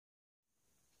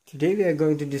Today we are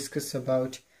going to discuss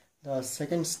about the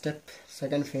second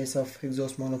phase of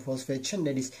hexose monophosphate shunt,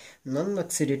 that is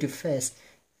non-oxidative phase.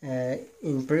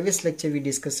 In previous lecture we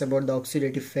discussed about the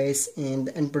oxidative phase, and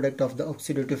the end product of the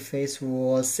oxidative phase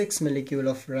was 6 molecules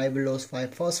of ribulose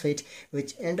 5-phosphate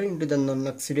which enter into the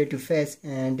non-oxidative phase,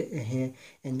 and in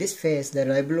this phase the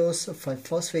ribulose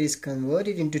 5-phosphate is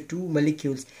converted into two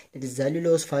molecules, that is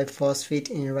cellulose 5-phosphate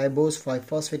and ribose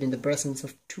 5-phosphate, in the presence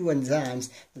of two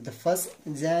enzymes. The first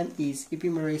enzyme is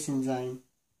epimerase enzyme.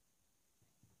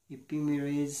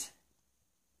 Epimerase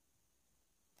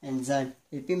enzyme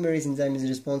is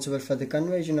responsible for the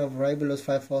conversion of ribulose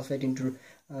 5-phosphate into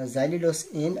xylulose,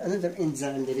 and another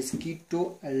enzyme, that is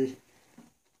ketoisomerase.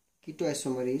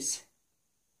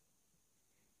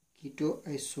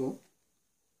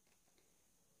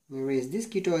 This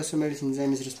ketoisomerase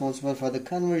enzyme is responsible for the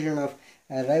conversion of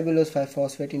ribulose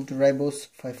 5-phosphate into ribose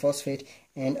 5-phosphate,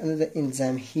 and another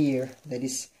enzyme here, that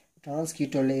is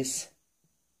transketolase.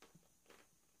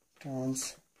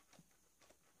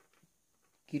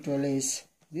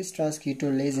 This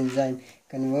transketolase enzyme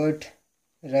convert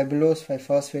ribulose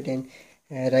 5-phosphate and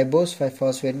ribose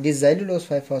 5-phosphate. This xylulose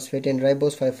 5-phosphate and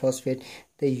ribose 5-phosphate,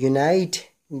 they unite,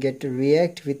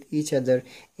 react with each other,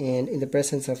 and in the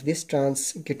presence of this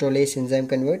transketolase enzyme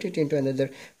convert it into another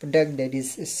product, that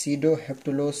is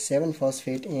pseudoheptulose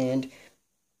 7-phosphate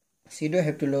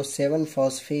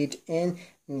and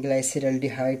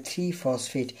glyceraldehyde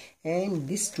 3-phosphate, and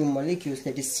these two molecules,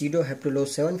 that is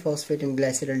pseudoheptulose 7-phosphate and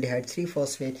glyceraldehyde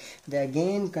 3-phosphate, they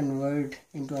again convert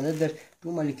into another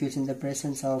two molecules in the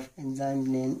presence of enzyme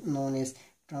known as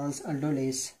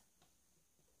transaldolase.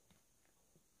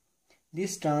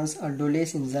 This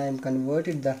transaldolase enzyme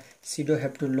converted the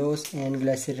pseudoheptulose and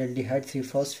glyceraldehyde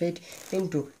 3-phosphate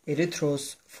into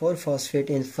erythrose 4-phosphate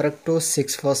and fructose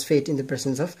 6-phosphate in the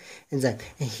presence of enzyme.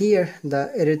 And here the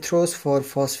erythrose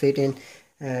 4-phosphate and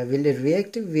will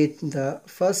react with the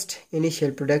first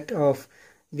initial product of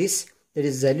this, that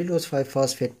is xylulose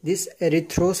 5-phosphate. This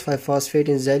erythrose 5-phosphate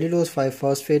and xylulose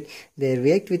 5-phosphate, they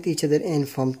react with each other and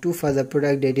form two further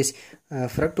products, that is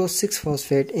fructose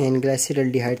 6-phosphate and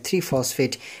glyceraldehyde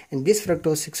 3-phosphate, and this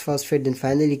fructose 6-phosphate then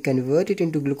finally converted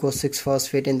into glucose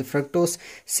 6-phosphate, and the fructose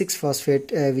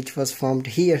 6-phosphate which was formed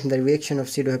here, the reaction of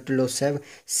pseudoheptulose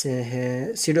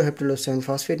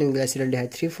 7-phosphate and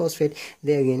glyceraldehyde 3-phosphate,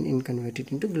 they again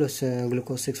converted into glucose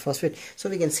 6-phosphate. So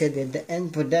we can say that the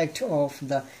end product of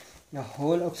the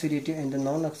whole oxidative and the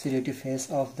non-oxidative phase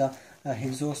of the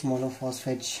hexose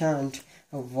monophosphate shunt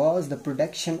was the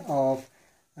production of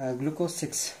glucose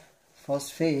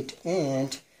 6-phosphate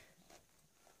and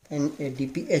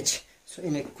NADPH. So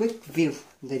in a quick view,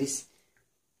 there is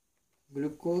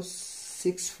glucose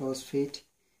 6-phosphate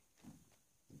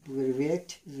will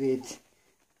react with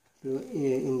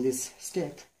in this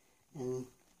step, and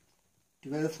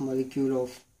 12 molecule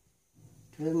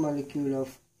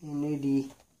of NAD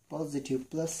positive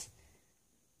plus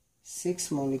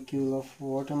 6 molecule of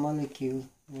water molecule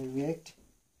will react,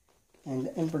 and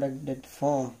the end product that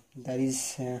form, that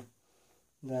is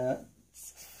the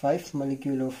 5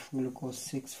 molecule of glucose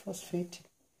 6-phosphate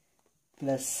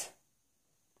plus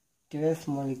 12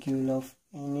 molecule of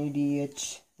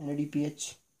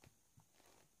NADPH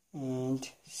and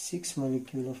 6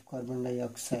 molecule of carbon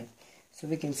dioxide. So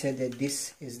we can say that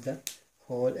this is the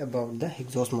whole about the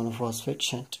hexose monophosphate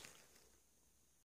shunt.